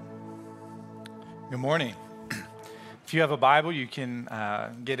Good morning. If you have a Bible, you can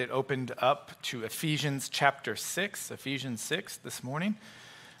get it opened up to Ephesians chapter 6, Ephesians 6 this morning.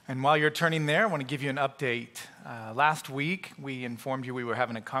 And while you're turning there, I want to give you an update. Last week, we informed you we were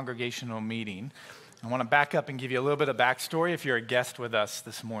having a congregational meeting. I want to back up and give you a little bit of backstory if you're a guest with us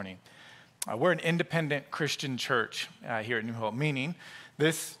this morning. We're an independent Christian church here at New Hope, meaning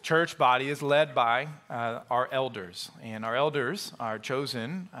this church body is led by our elders, and our elders are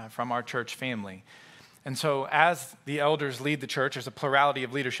chosen from our church family. And so as the elders lead the church, there's a plurality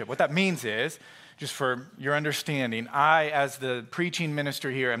of leadership. What that means is, just for your understanding, I, as the preaching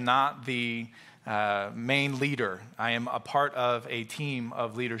minister here, am not the main leader. I am a part of a team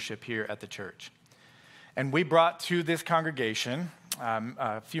of leadership here at the church. And we brought to this congregation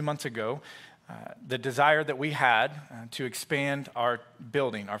a few months ago the desire that we had to expand our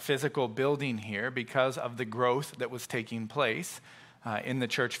building, our physical building here, because of the growth that was taking place in the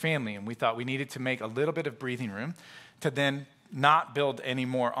church family. And we thought we needed to make a little bit of breathing room to then not build any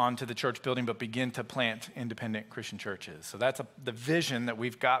more onto the church building, but begin to plant independent Christian churches. So that's the vision that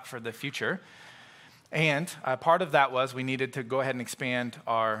we've got for the future. And part of that was we needed to go ahead and expand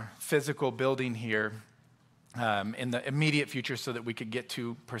our physical building here in the immediate future so that we could get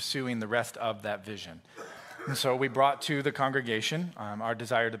to pursuing the rest of that vision. And so we brought to the congregation our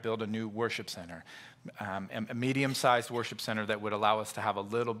desire to build a new worship center, a medium-sized worship center that would allow us to have a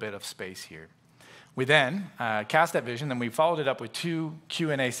little bit of space here. We then cast that vision, and we followed it up with 2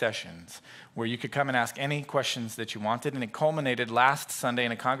 Q&A sessions where you could come and ask any questions that you wanted, and it culminated last Sunday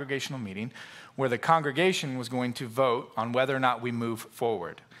in a congregational meeting where the congregation was going to vote on whether or not we move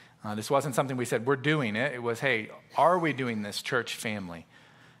forward. This wasn't something we said, we're doing it. It was, hey, are we doing this, church family?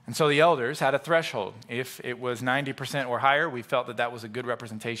 And so the elders had a threshold. If it was 90% or higher, we felt that that was a good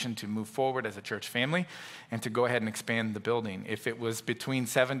representation to move forward as a church family and to go ahead and expand the building. If it was between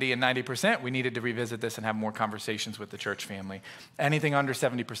 70 and 90%, we needed to revisit this and have more conversations with the church family. Anything under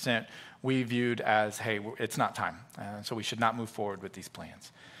 70%, we viewed as, hey, it's not time. So we should not move forward with these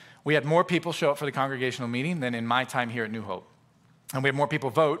plans. We had more people show up for the congregational meeting than in my time here at New Hope. And we had more people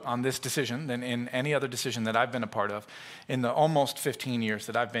vote on this decision than in any other decision that I've been a part of in the almost 15 years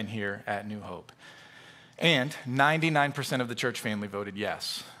that I've been here at New Hope. And 99% of the church family voted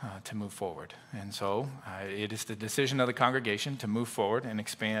yes to move forward. And so it is the decision of the congregation to move forward and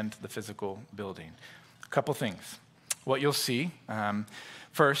expand the physical building. A couple things. What you'll see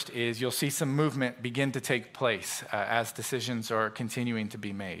first is you'll see some movement begin to take place as decisions are continuing to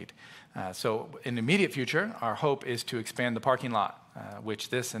be made. So in the immediate future, our hope is to expand the parking lot, which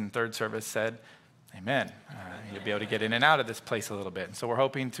this and third service said, amen. You'll be able to get in and out of this place a little bit. And so we're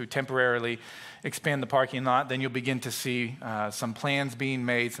hoping to temporarily expand the parking lot. Then you'll begin to see some plans being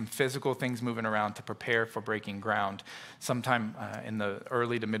made, some physical things moving around to prepare for breaking ground sometime in the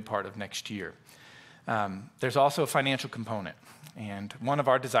early to mid part of next year. There's also a financial component. And one of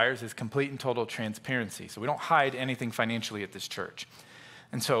our desires is complete and total transparency. So we don't hide anything financially at this church.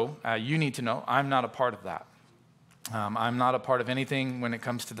 And so you need to know I'm not a part of that. I'm not a part of anything when it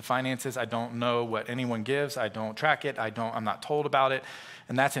comes to the finances. I don't know what anyone gives. I don't track it. I'm not told about it.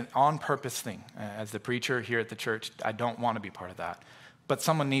 And that's an on-purpose thing. As the preacher here at the church, I don't want to be part of that. But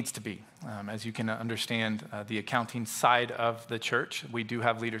someone needs to be. As you can understand, the accounting side of the church, we do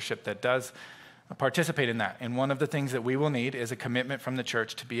have leadership that does participate in that. And one of the things that we will need is a commitment from the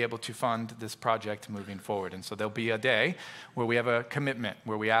church to be able to fund this project moving forward. And so there'll be a day where we have a commitment,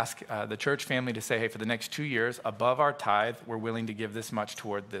 where we ask the church family to say, hey, for the next 2 years, above our tithe, we're willing to give this much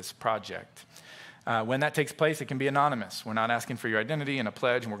toward this project. When that takes place, it can be anonymous. We're not asking for your identity and a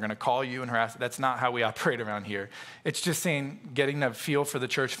pledge, and we're going to call you and harass. That's not how we operate around here. It's just saying, getting a feel for the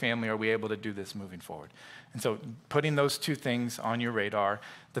church family, are we able to do this moving forward? And so putting those 2 things on your radar.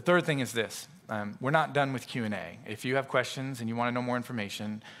 The third thing is this. We're not done with Q&A. If you have questions and you want to know more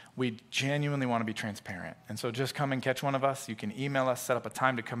information, we genuinely want to be transparent. And so just come and catch one of us. You can email us, set up a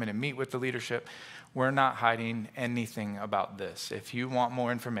time to come in and meet with the leadership. We're not hiding anything about this. If you want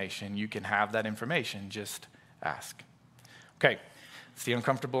more information, you can have that information. Just ask. Okay, it's the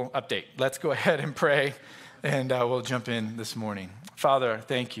uncomfortable update. Let's go ahead and pray, and we'll jump in this morning. Father,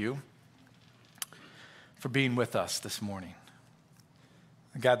 thank you for being with us this morning.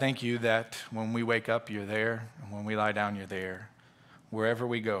 God, thank you that when we wake up, you're there, and when we lie down, you're there. Wherever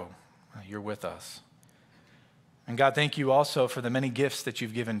we go, you're with us. And God, thank you also for the many gifts that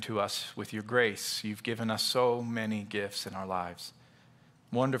you've given to us with your grace. You've given us so many gifts in our lives.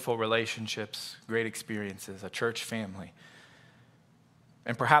 Wonderful relationships, great experiences, a church family.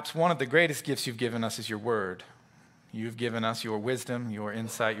 And perhaps one of the greatest gifts you've given us is your word. You've given us your wisdom, your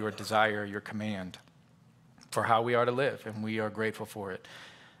insight, your desire, your command for how we are to live, and we are grateful for it.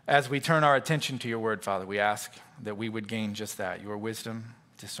 As we turn our attention to your word, Father, we ask that we would gain just that, your wisdom,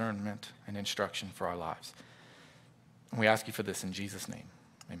 discernment, and instruction for our lives. And we ask you for this in Jesus' name.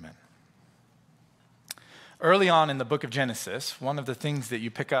 Amen. Early on in the book of Genesis, one of the things that you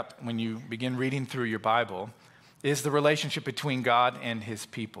pick up when you begin reading through your Bible is the relationship between God and his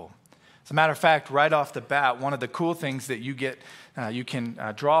people. As a matter of fact, right off the bat, one of the cool things that you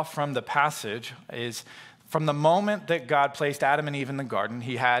can draw from the passage is from the moment that God placed Adam and Eve in the garden,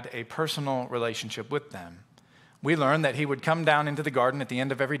 he had a personal relationship with them. We learn that he would come down into the garden at the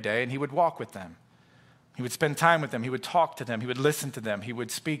end of every day and he would walk with them. He would spend time with them. He would talk to them. He would listen to them. He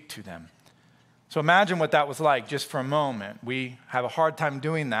would speak to them. So imagine what that was like just for a moment. We have a hard time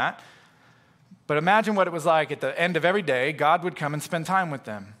doing that. But imagine what it was like at the end of every day, God would come and spend time with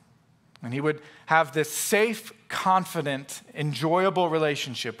them. And he would have this safe, confident, enjoyable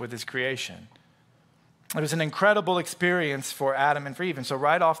relationship with his creation. It was an incredible experience for Adam and for Eve. And so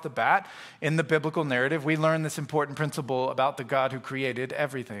right off the bat, in the biblical narrative, we learn this important principle about the God who created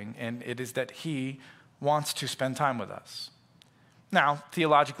everything. And it is that he wants to spend time with us. Now,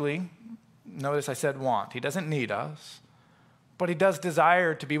 theologically, notice I said want. He doesn't need us, but he does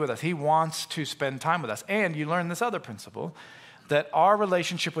desire to be with us. He wants to spend time with us. And you learn this other principle, that our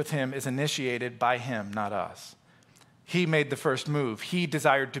relationship with him is initiated by him, not us. He made the first move. He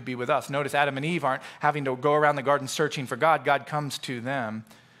desired to be with us. Notice Adam and Eve aren't having to go around the garden searching for God. God comes to them,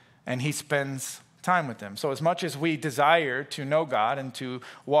 and he spends time with them. So as much as we desire to know God and to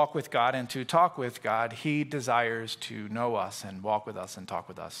walk with God and to talk with God, he desires to know us and walk with us and talk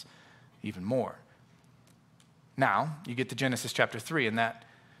with us even more. Now, you get to Genesis chapter 3, and that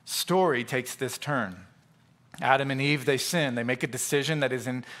story takes this turn. Adam and Eve, they sin. They make a decision that is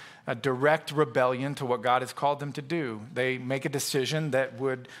in a direct rebellion to what God has called them to do. They make a decision that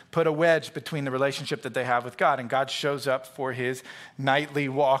would put a wedge between the relationship that they have with God. And God shows up for his nightly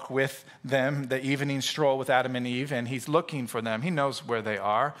walk with them, the evening stroll with Adam and Eve, and he's looking for them. He knows where they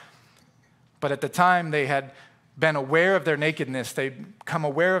are. But at the time, they had been aware of their nakedness. They'd become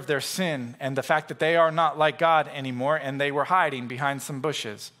aware of their sin and the fact that they are not like God anymore, and they were hiding behind some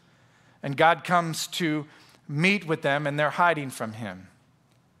bushes. And God comes to meet with them, and they're hiding from him.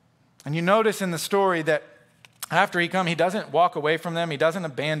 And you notice in the story that after he comes, he doesn't walk away from them. He doesn't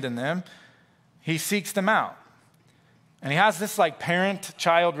abandon them. He seeks them out. And he has this like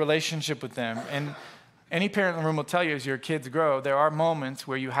parent-child relationship with them. And any parent in the room will tell you as your kids grow, there are moments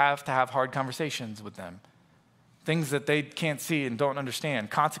where you have to have hard conversations with them. Things that they can't see and don't understand,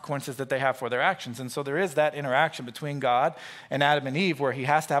 consequences that they have for their actions. And so there is that interaction between God and Adam and Eve where he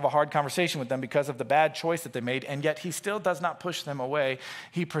has to have a hard conversation with them because of the bad choice that they made, and yet he still does not push them away.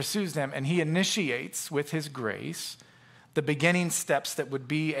 He pursues them, and he initiates with his grace the beginning steps that would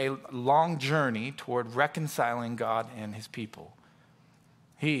be a long journey toward reconciling God and his people.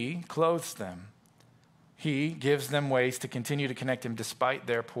 He clothes them. He gives them ways to continue to connect him despite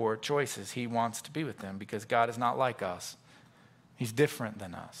their poor choices. He wants to be with them because God is not like us. He's different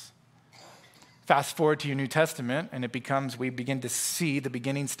than us. Fast forward to your New Testament, and we begin to see the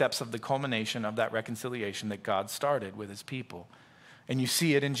beginning steps of the culmination of that reconciliation that God started with his people. And you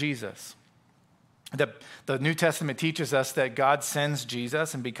see it in Jesus. The New Testament teaches us that God sends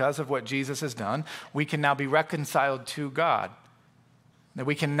Jesus, and because of what Jesus has done, we can now be reconciled to God. That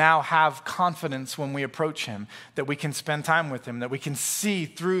we can now have confidence when we approach him, that we can spend time with him, that we can see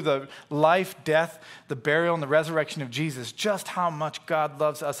through the life, death, the burial, and the resurrection of Jesus just how much God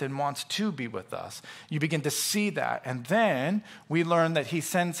loves us and wants to be with us. You begin to see that, and then we learn that he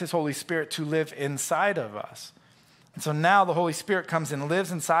sends his Holy Spirit to live inside of us. And so now the Holy Spirit comes and lives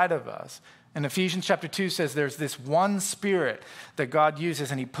inside of us. And Ephesians chapter 2 says there's this one Spirit that God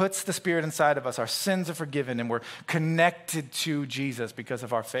uses, and he puts the Spirit inside of us. Our sins are forgiven, and we're connected to Jesus because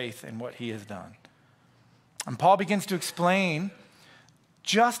of our faith in what he has done. And Paul begins to explain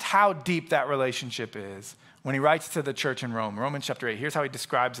just how deep that relationship is when he writes to the church in Rome. Romans chapter 8, here's how he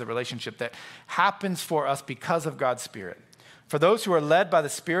describes the relationship that happens for us because of God's Spirit. For those who are led by the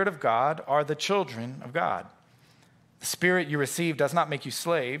Spirit of God are the children of God. The Spirit you received does not make you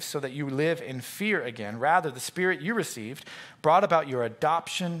slaves so that you live in fear again. Rather, the Spirit you received brought about your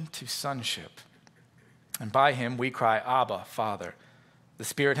adoption to sonship. And by him we cry, Abba, Father. The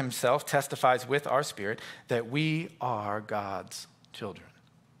Spirit himself testifies with our spirit that we are God's children.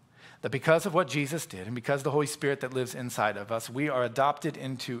 That because of what Jesus did and because of the Holy Spirit that lives inside of us, we are adopted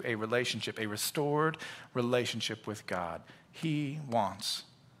into a relationship, a restored relationship with God. He wants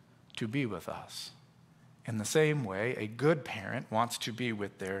to be with us. In the same way, a good parent wants to be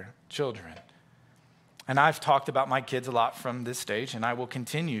with their children. And I've talked about my kids a lot from this stage, and I will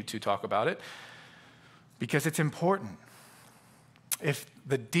continue to talk about it because it's important. if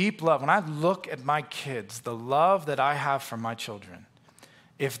the deep love, when I look at my kids, the love that I have for my children,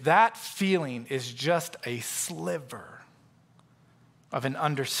 if that feeling is just a sliver of an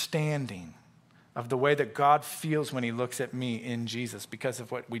understanding of the way that God feels when he looks at me in Jesus because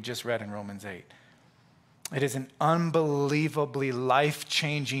of what we just read in Romans 8, it is an unbelievably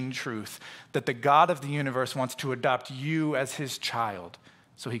life-changing truth that the God of the universe wants to adopt you as his child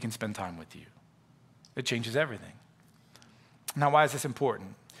so he can spend time with you. It changes everything. Now, why is this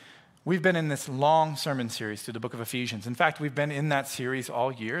important? We've been in this long sermon series through the book of Ephesians. In fact, we've been in that series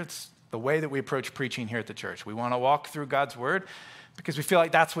all year. It's the way that we approach preaching here at the church. We want to walk through God's word because we feel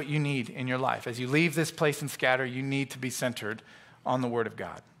like that's what you need in your life. As you leave this place and scatter, you need to be centered on the word of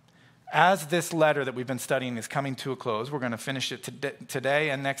God. As this letter that we've been studying is coming to a close, we're going to finish it today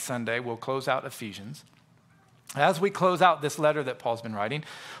and next Sunday. We'll close out Ephesians. As we close out this letter that Paul's been writing,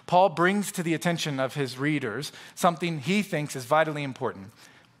 Paul brings to the attention of his readers something he thinks is vitally important.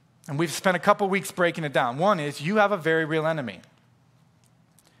 And we've spent a couple weeks breaking it down. One is you have a very real enemy.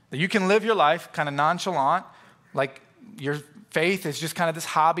 That you can live your life kind of nonchalant, like your faith is just kind of this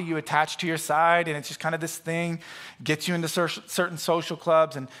hobby you attach to your side, and it's just kind of this thing, gets you into certain social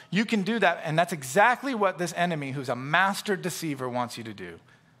clubs, and you can do that. And that's exactly what this enemy, who's a master deceiver, wants you to do.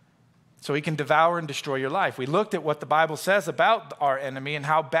 So he can devour and destroy your life. We looked at what the Bible says about our enemy and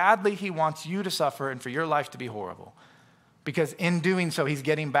how badly he wants you to suffer and for your life to be horrible. Because in doing so, he's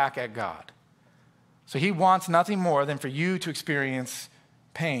getting back at God. So he wants nothing more than for you to experience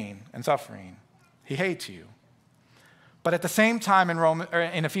pain and suffering. He hates you. But at the same time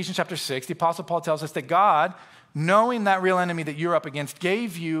in Ephesians chapter 6, the Apostle Paul tells us that God, knowing that real enemy that you're up against,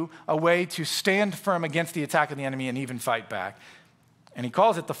 gave you a way to stand firm against the attack of the enemy and even fight back. And he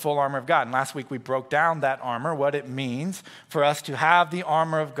calls it the full armor of God. And last week we broke down that armor, what it means for us to have the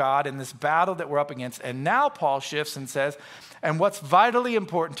armor of God in this battle that we're up against. And now Paul shifts and says, and what's vitally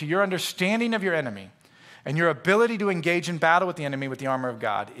important to your understanding of your enemy and your ability to engage in battle with the enemy with the armor of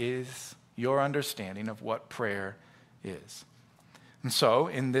God is your understanding of what prayer is. And so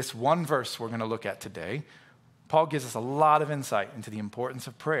in this one verse we're going to look at today, Paul gives us a lot of insight into the importance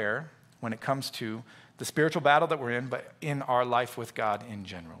of prayer when it comes to the spiritual battle that we're in, but in our life with God in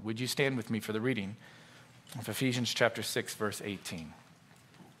general. Would you stand with me for the reading of Ephesians chapter 6, verse 18?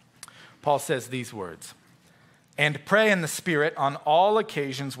 Paul says these words, "And pray in the Spirit on all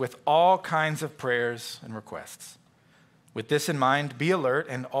occasions with all kinds of prayers and requests. With this in mind, be alert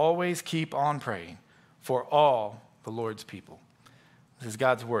and always keep on praying for all the Lord's people." This is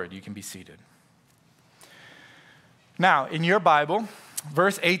God's word. You can be seated. Now, in your Bible,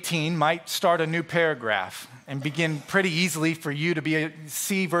 verse 18 might start a new paragraph and begin pretty easily for you to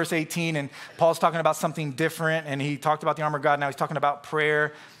see verse 18, and Paul's talking about something different, and he talked about the armor of God, now he's talking about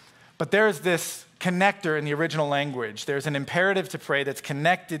prayer. But there's this connector in the original language. There's an imperative to pray that's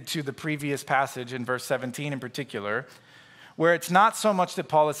connected to the previous passage in verse 17 in particular, where it's not so much that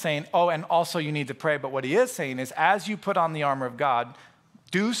Paul is saying, oh, and also you need to pray, but what he is saying is as you put on the armor of God,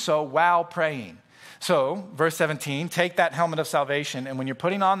 do so while praying. So, verse 17, take that helmet of salvation, and when you're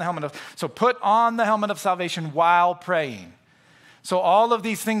putting on put on the helmet of salvation while praying. So all of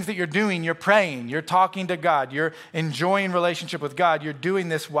these things that you're doing, you're praying, you're talking to God, you're enjoying relationship with God, you're doing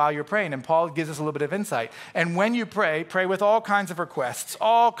this while you're praying. And Paul gives us a little bit of insight. And when you pray, pray with all kinds of requests,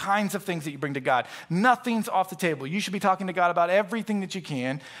 all kinds of things that you bring to God. Nothing's off the table. You should be talking to God about everything that you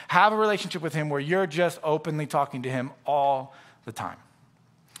can. Have a relationship with him where you're just openly talking to him all the time.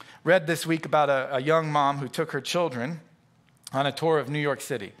 Read this week about a young mom who took her children on a tour of New York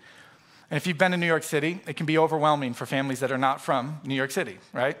City. And if you've been to New York City, it can be overwhelming for families that are not from New York City,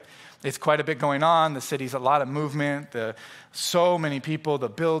 right? It's quite a bit going on. The city's a lot of movement, so many people, the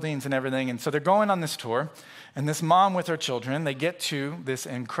buildings and everything. And so they're going on this tour. And this mom with her children, they get to this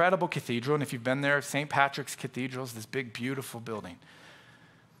incredible cathedral. And if you've been there, St. Patrick's Cathedral is this big, beautiful building.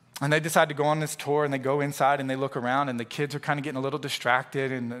 And they decide to go on this tour, and they go inside and they look around, and the kids are kind of getting a little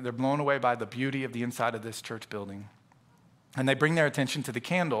distracted, and they're blown away by the beauty of the inside of this church building. And they bring their attention to the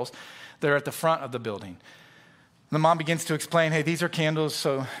candles that are at the front of the building. The mom begins to explain, hey, these are candles,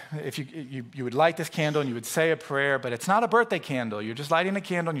 so if you would light this candle and you would say a prayer, but it's not a birthday candle. You're just lighting a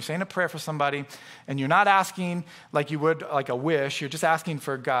candle and you're saying a prayer for somebody, and you're not asking like you would like a wish. You're just asking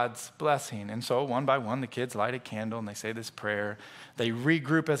for God's blessing. And so one by one, the kids light a candle and they say this prayer. They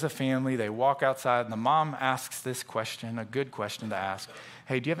regroup as a family. They walk outside, and the mom asks this question, a good question to ask.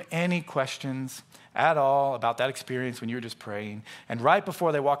 Hey, do you have any questions at all about that experience when you were just praying? And right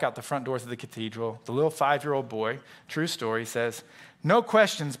before they walk out the front doors of the cathedral, the little 5-year-old boy, true story, says, no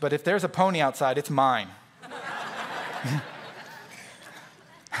questions, but if there's a pony outside, it's mine.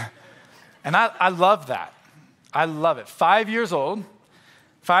 And I love that. I love it. 5 years old,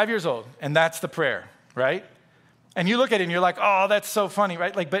 and that's the prayer, right? And you look at it and you're like, oh, that's so funny,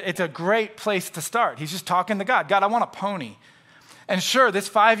 right? Like, but it's a great place to start. He's just talking to God. God, I want a pony. And sure, this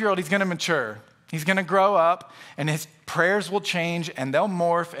 5-year-old, he's going to mature. He's going to grow up, and his prayers will change, and they'll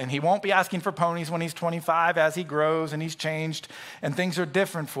morph, and he won't be asking for ponies when he's 25 as he grows, and he's changed, and things are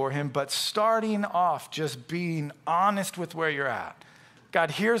different for him. But starting off, just being honest with where you're at.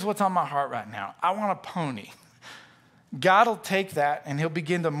 God, here's what's on my heart right now. I want a pony. God will take that, and he'll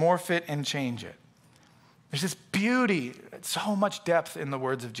begin to morph it and change it. There's this beauty, so much depth in the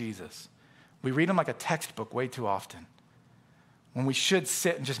words of Jesus. We read them like a textbook way too often, when we should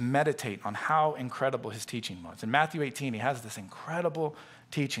sit and just meditate on how incredible his teaching was. In Matthew 18, he has this incredible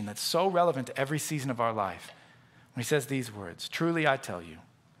teaching that's so relevant to every season of our life. When he says these words, truly I tell you,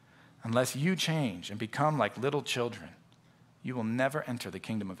 unless you change and become like little children, you will never enter the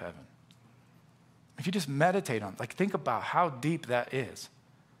kingdom of heaven. If you just meditate on it, like think about how deep that is.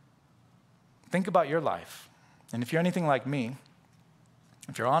 Think about your life. And if you're anything like me,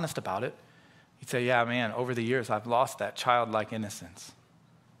 if you're honest about it, you'd say, yeah, man, over the years, I've lost that childlike innocence,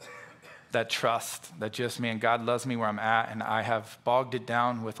 that trust, that just, man, God loves me where I'm at, and I have bogged it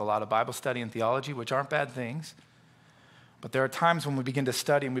down with a lot of Bible study and theology, which aren't bad things. But there are times when we begin to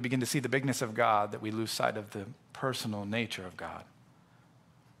study and we begin to see the bigness of God that we lose sight of the personal nature of God.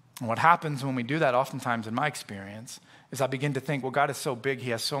 And what happens when we do that, oftentimes in my experience, is I begin to think, well, God is so big, he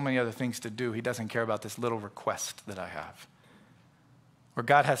has so many other things to do, he doesn't care about this little request that I have. Or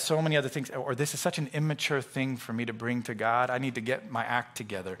God has so many other things, or this is such an immature thing for me to bring to God. I need to get my act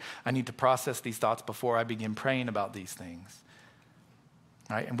together. I need to process these thoughts before I begin praying about these things.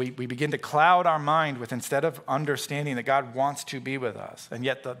 Right? And we begin to cloud our mind with, instead of understanding that God wants to be with us. And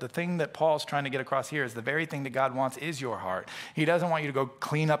yet the thing that Paul's trying to get across here is the very thing that God wants is your heart. He doesn't want you to go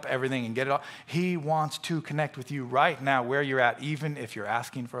clean up everything and get it all. He wants to connect with you right now where you're at, even if you're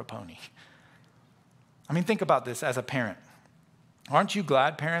asking for a pony. I mean, think about this as a parent. Aren't you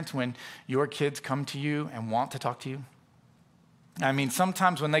glad, parents, when your kids come to you and want to talk to you? I mean,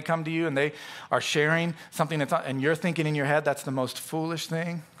 sometimes when they come to you and they are sharing something and you're thinking in your head, that's the most foolish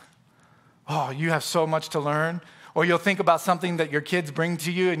thing. Oh, you have so much to learn. Or you'll think about something that your kids bring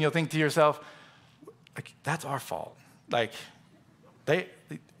to you and you'll think to yourself, like, that's our fault. Like,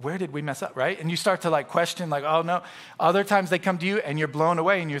 where did we mess up, right? And you start to like question, like, oh no. Other times they come to you and you're blown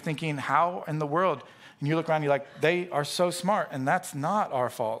away and you're thinking, how in the world? And you look around, you're like, they are so smart and that's not our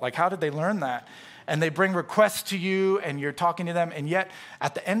fault. Like, how did they learn that? And they bring requests to you and you're talking to them. And yet,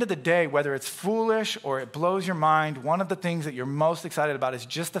 at the end of the day, whether it's foolish or it blows your mind, one of the things that you're most excited about is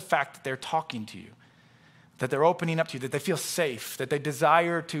just the fact that they're talking to you, that they're opening up to you, that they feel safe, that they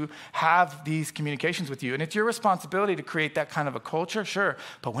desire to have these communications with you. And it's your responsibility to create that kind of a culture, sure.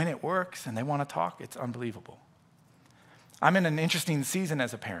 But when it works and they want to talk, it's unbelievable. I'm in an interesting season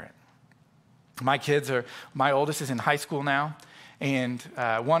as a parent. My oldest is in high school now. And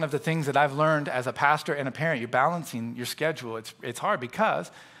one of the things that I've learned as a pastor and a parent, you're balancing your schedule. It's hard because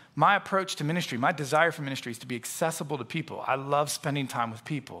my approach to ministry, my desire for ministry is to be accessible to people. I love spending time with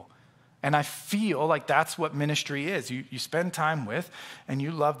people. And I feel like that's what ministry is. You spend time with and you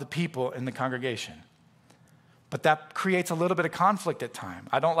love the people in the congregation. But that creates a little bit of conflict at times.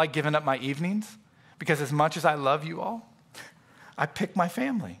 I don't like giving up my evenings because as much as I love you all, I pick my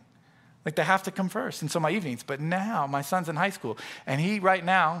family. Like they have to come first. And so my evenings, but now my son's in high school and he right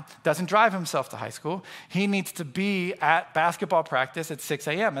now doesn't drive himself to high school. He needs to be at basketball practice at 6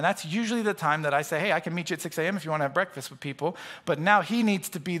 a.m. And that's usually the time that I say, hey, I can meet you at 6 a.m. if you want to have breakfast with people. But now he needs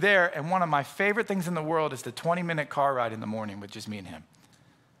to be there. And one of my favorite things in the world is the 20-minute car ride in the morning with just me and him.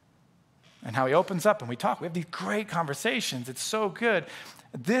 And how he opens up and we talk. We have these great conversations. It's so good.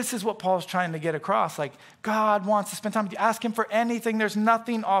 This is what Paul's trying to get across. Like, God wants to spend time with you. Ask him for anything. There's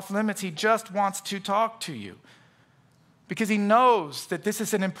nothing off limits. He just wants to talk to you. Because he knows that this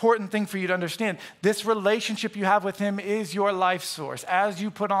is an important thing for you to understand. This relationship you have with him is your life source. As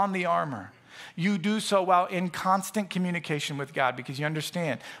you put on the armor, you do so while in constant communication with God because you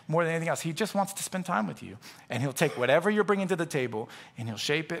understand more than anything else, he just wants to spend time with you. And he'll take whatever you're bringing to the table and he'll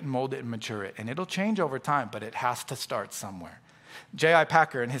shape it and mold it and mature it. And it'll change over time, but it has to start somewhere. J.I.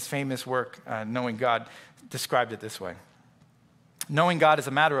 Packer, in his famous work, Knowing God, described it this way. Knowing God is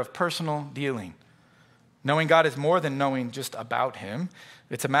a matter of personal dealing. Knowing God is more than knowing just about him.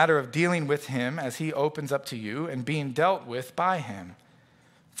 It's a matter of dealing with him as he opens up to you and being dealt with by him.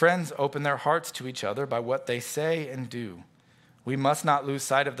 Friends open their hearts to each other by what they say and do. We must not lose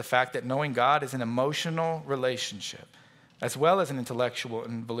sight of the fact that knowing God is an emotional relationship, as well as an intellectual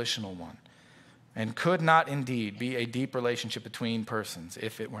and volitional one, and could not indeed be a deep relationship between persons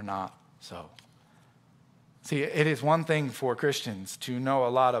if it were not so. See, it is one thing for Christians to know a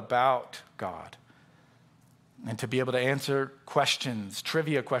lot about God and to be able to answer questions,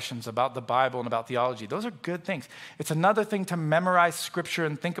 trivia questions about the Bible and about theology. Those are good things. It's another thing to memorize Scripture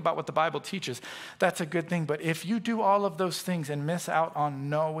and think about what the Bible teaches. That's a good thing. But if you do all of those things and miss out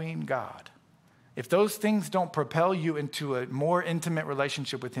on knowing God, if those things don't propel you into a more intimate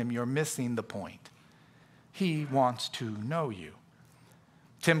relationship with him, you're missing the point. He wants to know you.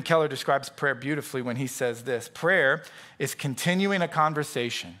 Tim Keller describes prayer beautifully when he says this: prayer is continuing a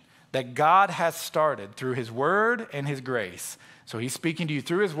conversation that God has started through his word and his grace. So he's speaking to you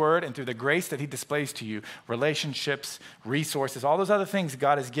through his word and through the grace that he displays to you, relationships, resources, all those other things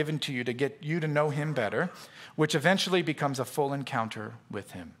God has given to you to get you to know him better, which eventually becomes a full encounter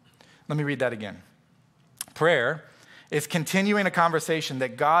with him. Let me read that again. Prayer is continuing a conversation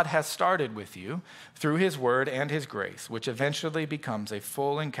that God has started with you through his word and his grace, which eventually becomes a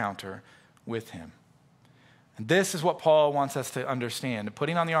full encounter with him. And this is what Paul wants us to understand.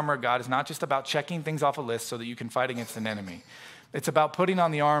 Putting on the armor of God is not just about checking things off a list so that you can fight against an enemy. It's about putting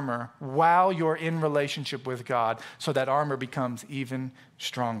on the armor while you're in relationship with God so that armor becomes even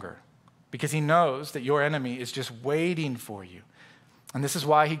stronger. Because he knows that your enemy is just waiting for you. And this is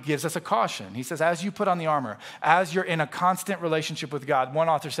why he gives us a caution. He says, as you put on the armor, as you're in a constant relationship with God, one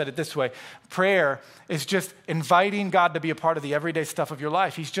author said it this way: prayer is just inviting God to be a part of the everyday stuff of your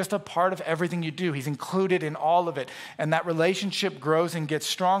life. He's just a part of everything you do. He's included in all of it. And that relationship grows and gets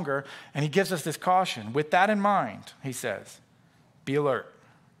stronger. And he gives us this caution. With that in mind, he says, be alert.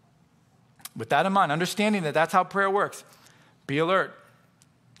 With that in mind, understanding that that's how prayer works, be alert.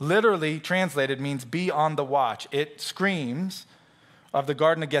 Literally translated means be on the watch. It screams of the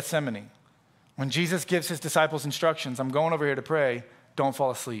Garden of Gethsemane. When Jesus gives his disciples instructions, I'm going over here to pray, don't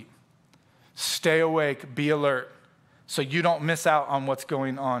fall asleep. Stay awake, be alert, so you don't miss out on what's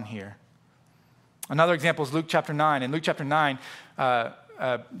going on here. Another example is Luke chapter 9. In Luke chapter 9,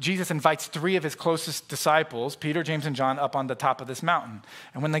 Jesus invites three of his closest disciples, Peter, James, and John, up on the top of this mountain.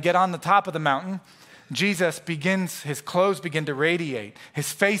 And when they get on the top of the mountain, his clothes begin to radiate.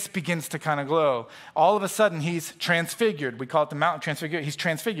 His face begins to kind of glow. All of a sudden, he's transfigured. We call it the mountain transfigured. He's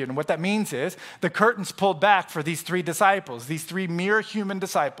transfigured. And what that means is the curtain's pulled back for these three disciples. These three mere human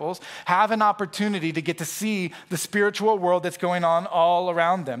disciples have an opportunity to get to see the spiritual world that's going on all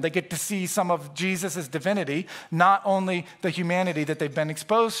around them. They get to see some of Jesus' divinity, not only the humanity that they've been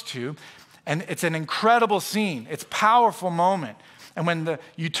exposed to. And it's an incredible scene. It's a powerful moment. And when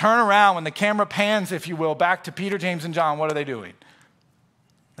you turn around, when the camera pans, if you will, back to Peter, James, and John, what are they doing?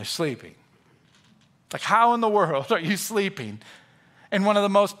 They're sleeping. Like, how in the world are you sleeping? In one of the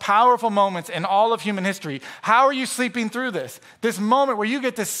most powerful moments in all of human history, how are you sleeping through this? This moment where you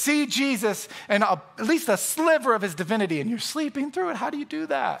get to see Jesus and at least a sliver of his divinity, and you're sleeping through it. How do you do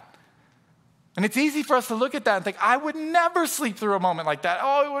that? And it's easy for us to look at that and think, I would never sleep through a moment like that.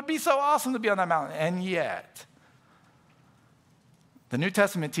 Oh, it would be so awesome to be on that mountain. And yet, the New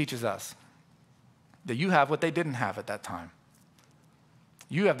Testament teaches us that you have what they didn't have at that time.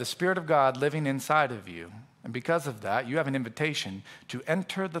 You have the Spirit of God living inside of you. And because of that, you have an invitation to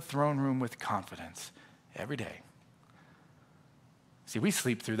enter the throne room with confidence every day. See, we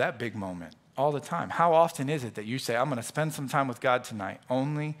sleep through that big moment all the time. How often is it that you say, I'm going to spend some time with God tonight,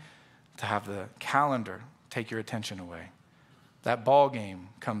 only to have the calendar take your attention away? That ball game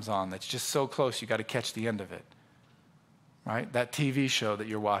comes on that's just so close, you got to catch the end of it. Right? That TV show that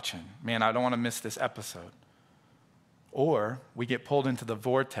you're watching. Man, I don't want to miss this episode. Or we get pulled into the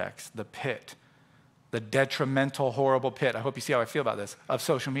vortex, the pit, the detrimental, horrible pit. I hope you see how I feel about this, of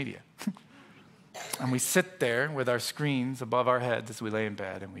social media. And we sit there with our screens above our heads as we lay in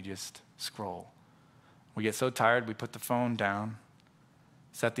bed and we just scroll. We get so tired, we put the phone down,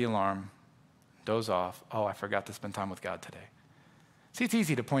 set the alarm, doze off. Oh, I forgot to spend time with God today. See, it's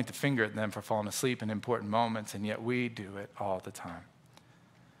easy to point the finger at them for falling asleep in important moments, and yet we do it all the time.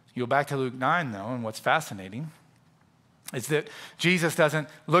 You go back to Luke 9, though, and what's fascinating is that Jesus doesn't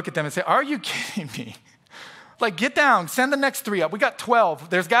look at them and say, are you kidding me? Like, get down, send the next three up. We got 12.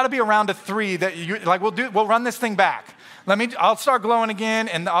 There's got to be around a three that we'll run this thing back. I'll start glowing again,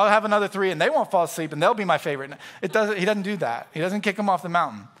 and I'll have another three, and they won't fall asleep, and they'll be my favorite. He doesn't do that. He doesn't kick them off the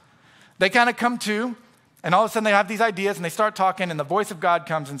mountain. They kind of come to. And all of a sudden they have these ideas and they start talking and the voice of God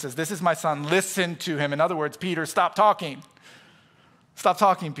comes and says, this is my son, listen to him. In other words, Peter, stop talking. Stop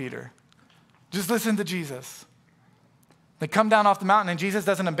talking, Peter. Just listen to Jesus. They come down off the mountain and Jesus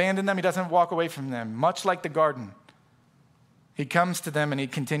doesn't abandon them. He doesn't walk away from them, much like the garden. He comes to them and he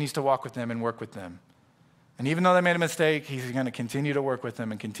continues to walk with them and work with them. And even though they made a mistake, he's going to continue to work with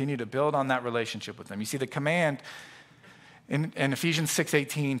them and continue to build on that relationship with them. You see, the command in Ephesians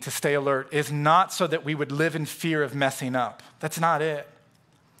 6:18, to stay alert, is not so that we would live in fear of messing up. That's not it.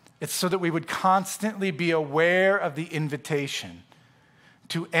 It's so that we would constantly be aware of the invitation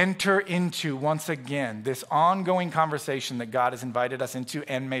to enter into, once again, this ongoing conversation that God has invited us into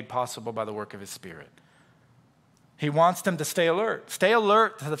and made possible by the work of his Spirit. He wants them to stay alert. Stay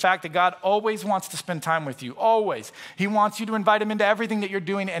alert to the fact that God always wants to spend time with you, always. He wants you to invite him into everything that you're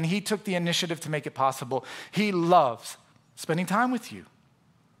doing, and he took the initiative to make it possible. He loves spending time with you.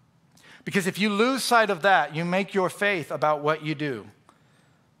 Because if you lose sight of that, you make your faith about what you do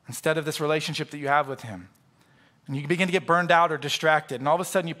instead of this relationship that you have with him. And you begin to get burned out or distracted, and all of a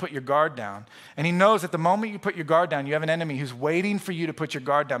sudden you put your guard down. And he knows at the moment you put your guard down, you have an enemy who's waiting for you to put your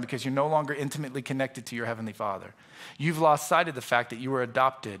guard down because you're no longer intimately connected to your Heavenly Father. You've lost sight of the fact that you were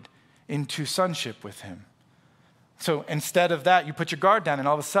adopted into sonship with him. So instead of that, you put your guard down, and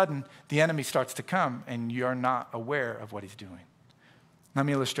all of a sudden the enemy starts to come, and you're not aware of what he's doing. Let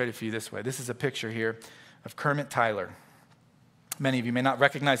me illustrate it for you this way. This is a picture here of Kermit Tyler. Many of you may not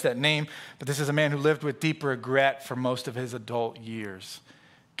recognize that name, but this is a man who lived with deep regret for most of his adult years.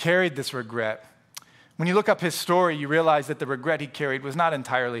 Carried this regret. When you look up his story, you realize that the regret he carried was not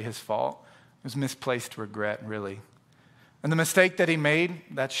entirely his fault. It was misplaced regret, really. And the mistake that he made,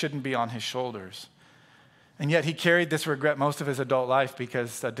 that shouldn't be on his shoulders. And yet he carried this regret most of his adult life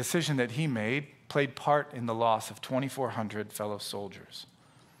because a decision that he made played part in the loss of 2,400 fellow soldiers.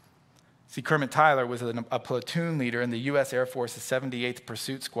 See, Kermit Tyler was a platoon leader in the U.S. Air Force's 78th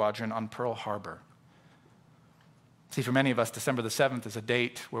Pursuit Squadron on Pearl Harbor. See, for many of us, December the 7th is a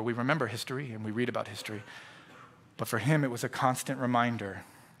date where we remember history and we read about history. But for him, it was a constant reminder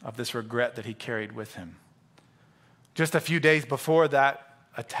of this regret that he carried with him. Just a few days before that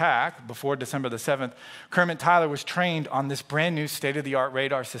attack, before December the 7th, Kermit Tyler was trained on this brand new state-of-the-art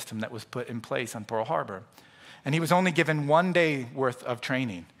radar system that was put in place on Pearl Harbor. And he was only given 1 day worth of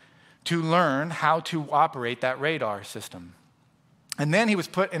training to learn how to operate that radar system. And then he was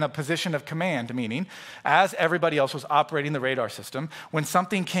put in a position of command, meaning as everybody else was operating the radar system, when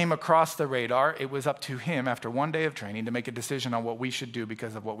something came across the radar, it was up to him after 1 day of training to make a decision on what we should do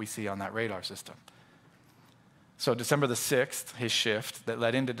because of what we see on that radar system. So December the 6th, his shift that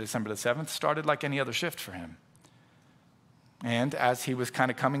led into December the 7th started like any other shift for him. And as he was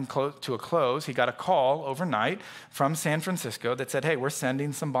kind of coming to a close, he got a call overnight from San Francisco that said, hey, we're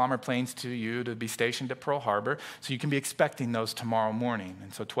sending some bomber planes to you to be stationed at Pearl Harbor, so you can be expecting those tomorrow morning.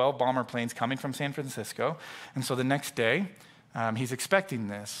 And so 12 bomber planes coming from San Francisco. And so the next day, he's expecting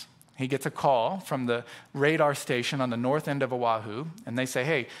this. He gets a call from the radar station on the north end of Oahu, and they say,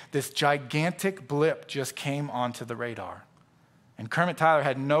 hey, this gigantic blip just came onto the radar. And Kermit Tyler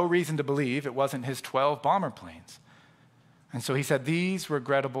had no reason to believe it wasn't his 12 bomber planes. And so he said these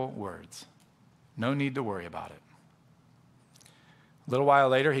regrettable words: no need to worry about it. A little while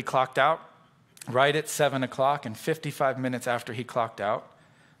later, he clocked out right at 7 o'clock, and 55 minutes after he clocked out,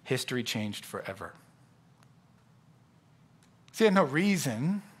 history changed forever. See, he had no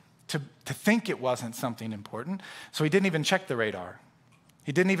reason to think it wasn't something important, so he didn't even check the radar.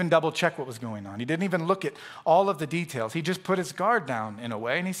 He didn't even double check what was going on. He didn't even look at all of the details. He just put his guard down in a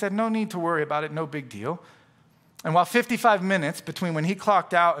way, and he said, no need to worry about it, no big deal. And while 55 minutes between when he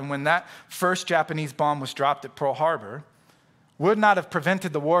clocked out and when that first Japanese bomb was dropped at Pearl Harbor would not have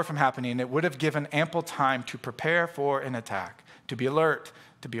prevented the war from happening, it would have given ample time to prepare for an attack, to be alert,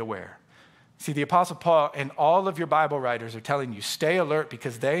 to be aware. See, the Apostle Paul and all of your Bible writers are telling you, stay alert,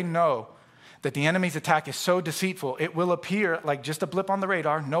 because they know that the enemy's attack is so deceitful, it will appear like just a blip on the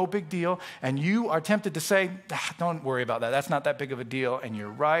radar, no big deal, and you are tempted to say, don't worry about that, that's not that big of a deal, and you're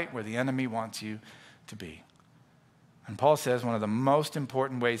right where the enemy wants you to be. And Paul says one of the most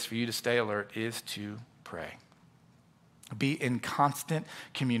important ways for you to stay alert is to pray. Be in constant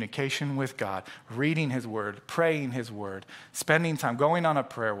communication with God, reading his word, praying his word, spending time, going on a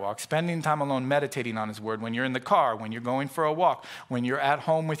prayer walk, spending time alone meditating on his word, when you're in the car, when you're going for a walk, when you're at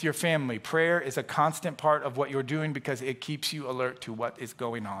home with your family. Prayer is a constant part of what you're doing because it keeps you alert to what is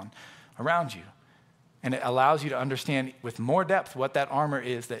going on around you. And it allows you to understand with more depth what that armor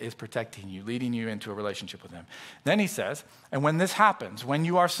is that is protecting you, leading you into a relationship with him. Then he says, and when this happens, when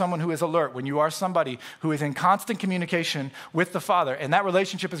you are someone who is alert, when you are somebody who is in constant communication with the Father, and that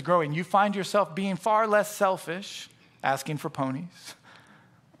relationship is growing, you find yourself being far less selfish, asking for ponies,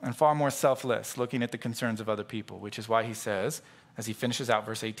 and far more selfless, looking at the concerns of other people, which is why he says, as he finishes out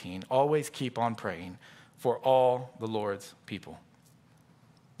verse 18, always keep on praying for all the Lord's people.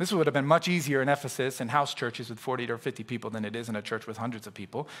 This would have been much easier in Ephesus and house churches with 40 or 50 people than it is in a church with hundreds of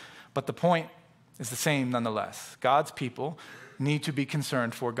people. But the point is the same nonetheless. God's people need to be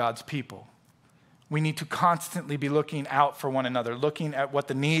concerned for God's people. We need to constantly be looking out for one another, looking at what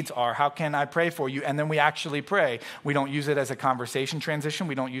the needs are. How can I pray for you? And then we actually pray. We don't use it as a conversation transition.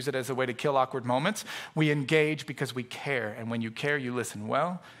 We don't use it as a way to kill awkward moments. We engage because we care. And when you care, you listen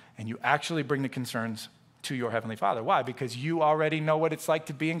well, and you actually bring the concerns to your Heavenly Father. Why? Because you already know what it's like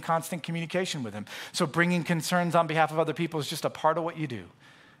to be in constant communication with Him. So bringing concerns on behalf of other people is just a part of what you do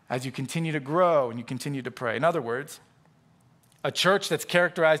as you continue to grow and you continue to pray. In other words, a church that's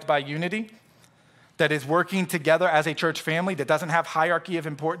characterized by unity, that is working together as a church family, that doesn't have hierarchy of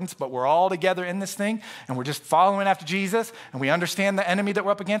importance, but we're all together in this thing, and we're just following after Jesus, and we understand the enemy that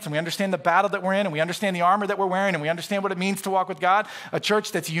we're up against, and we understand the battle that we're in, and we understand the armor that we're wearing, and we understand what it means to walk with God. A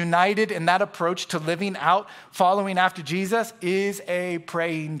church that's united in that approach to living out, following after Jesus, is a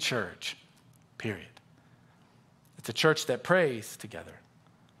praying church, period. It's a church that prays together,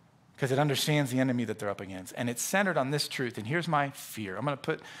 because it understands the enemy that they're up against. And it's centered on this truth. And here's my fear. I'm going to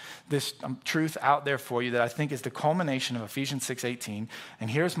put this truth out there for you that I think is the culmination of Ephesians 6:18. And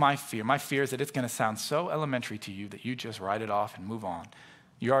here's my fear. My fear is that it's going to sound so elementary to you that you just write it off and move on.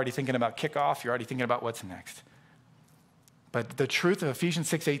 You're already thinking about kickoff. You're already thinking about what's next. But the truth of Ephesians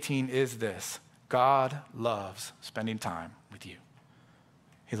 6:18 is this: God loves spending time with you.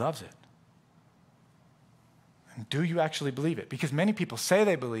 He loves it. And do you actually believe it? Because many people say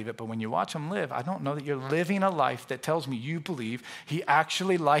they believe it, but when you watch them live, I don't know that you're living a life that tells me you believe He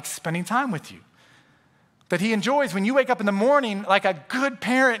actually likes spending time with you. That He enjoys when you wake up in the morning, like a good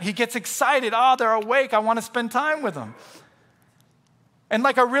parent, He gets excited. Oh, they're awake. I want to spend time with them. And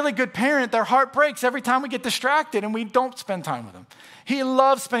like a really good parent, their heart breaks every time we get distracted and we don't spend time with them. He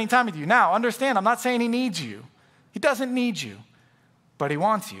loves spending time with you. Now, understand, I'm not saying He needs you. He doesn't need you, but He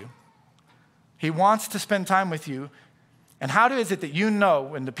wants you. He wants to spend time with you. And how is it that you know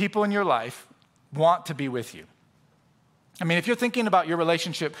when the people in your life want to be with you? I mean, if you're thinking about your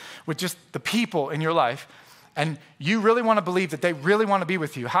relationship with just the people in your life, and you really want to believe that they really want to be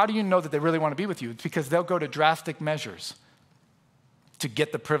with you, how do you know that they really want to be with you? It's because they'll go to drastic measures to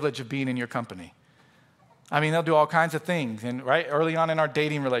get the privilege of being in your company. I mean, they'll do all kinds of things. And right early on in our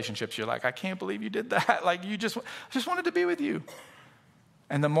dating relationships, you're like, I can't believe you did that. Like, you just wanted to be with you.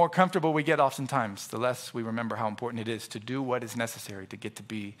 And the more comfortable we get oftentimes, the less we remember how important it is to do what is necessary to get to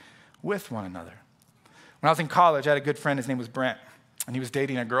be with one another. When I was in college, I had a good friend. His name was Brent, and he was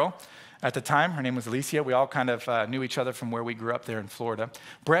dating a girl. At the time, her name was Alicia. We all kind of knew each other from where we grew up there in Florida.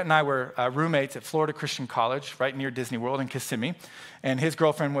 Brent and I were roommates at Florida Christian College, right near Disney World in Kissimmee. And his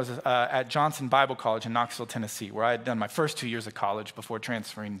girlfriend was at Johnson Bible College in Knoxville, Tennessee, where I had done my first 2 years of college before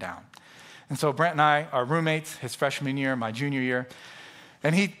transferring down. And so Brent and I are roommates his freshman year, my junior year.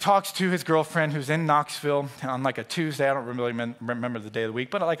 And he talks to his girlfriend who's in Knoxville on like a Tuesday. I don't really remember the day of the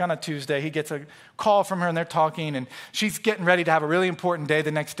week, but like on a Tuesday, he gets a call from her and they're talking and she's getting ready to have a really important day the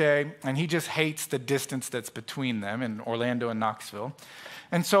next day. And he just hates the distance that's between them in Orlando and Knoxville.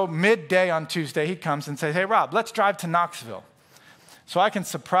 And so midday on Tuesday, he comes and says, hey, Rob, let's drive to Knoxville so I can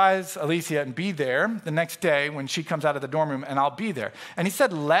surprise Alicia and be there the next day when she comes out of the dorm room and I'll be there. And he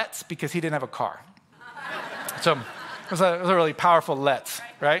said, let's, because he didn't have a car. So it was a really powerful let's,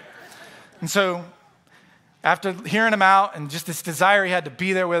 right? And so after hearing him out and just this desire he had to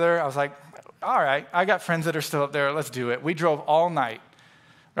be there with her, I was like, all right, I got friends that are still up there. Let's do it. We drove all night,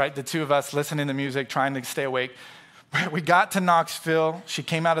 right? The two of us listening to music, trying to stay awake. We got to Knoxville. She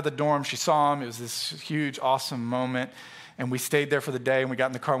came out of the dorm. She saw him. It was this huge, awesome moment. And we stayed there for the day, and we got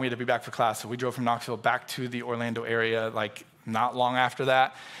in the car, and we had to be back for class. So we drove from Knoxville back to the Orlando area, like not long after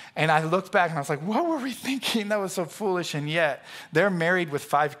that. And I looked back, and I was like, what were we thinking? That was so foolish. And yet, they're married with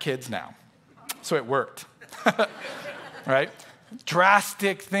 5 kids now. So it worked, right?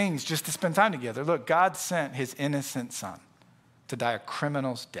 Drastic things just to spend time together. Look, God sent His innocent Son to die a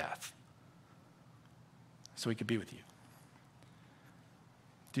criminal's death so He could be with you.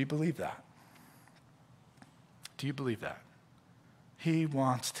 Do you believe that? Do you believe that? He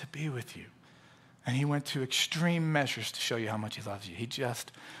wants to be with you. And He went to extreme measures to show you how much He loves you. He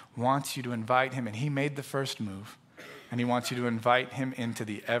just wants you to invite Him. And He made the first move. And He wants you to invite Him into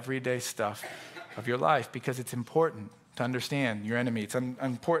the everyday stuff of your life because it's important to understand your enemy. It's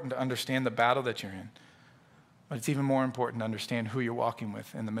important to understand the battle that you're in. But it's even more important to understand who you're walking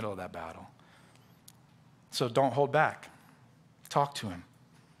with in the middle of that battle. So don't hold back. Talk to Him.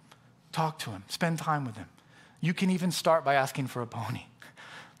 Talk to Him. Spend time with Him. You can even start by asking for a pony.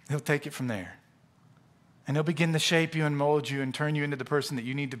 He'll take it from there. And He'll begin to shape you and mold you and turn you into the person that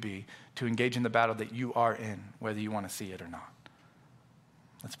you need to be to engage in the battle that you are in, whether you want to see it or not.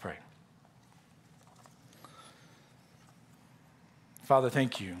 Let's pray. Father,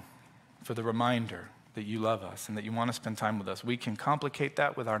 thank you for the reminder that you love us and that you want to spend time with us. We can complicate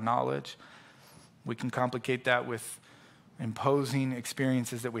that with our knowledge, We can complicate that with imposing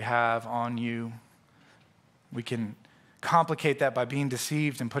experiences that we have on you. We can complicate that by being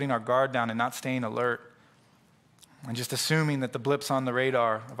deceived and putting our guard down and not staying alert and just assuming that the blips on the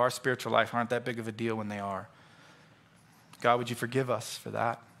radar of our spiritual life aren't that big of a deal when they are. God, would you forgive us for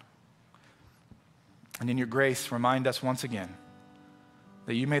that? And in your grace, remind us once again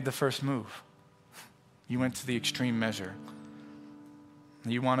that you made the first move. You went to the extreme measure.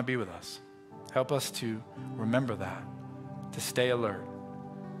 And you want to be with us. Help us to remember that, to stay alert,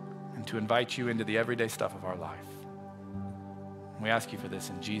 and to invite you into the everyday stuff of our life. We ask you for this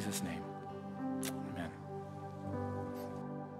in Jesus' name.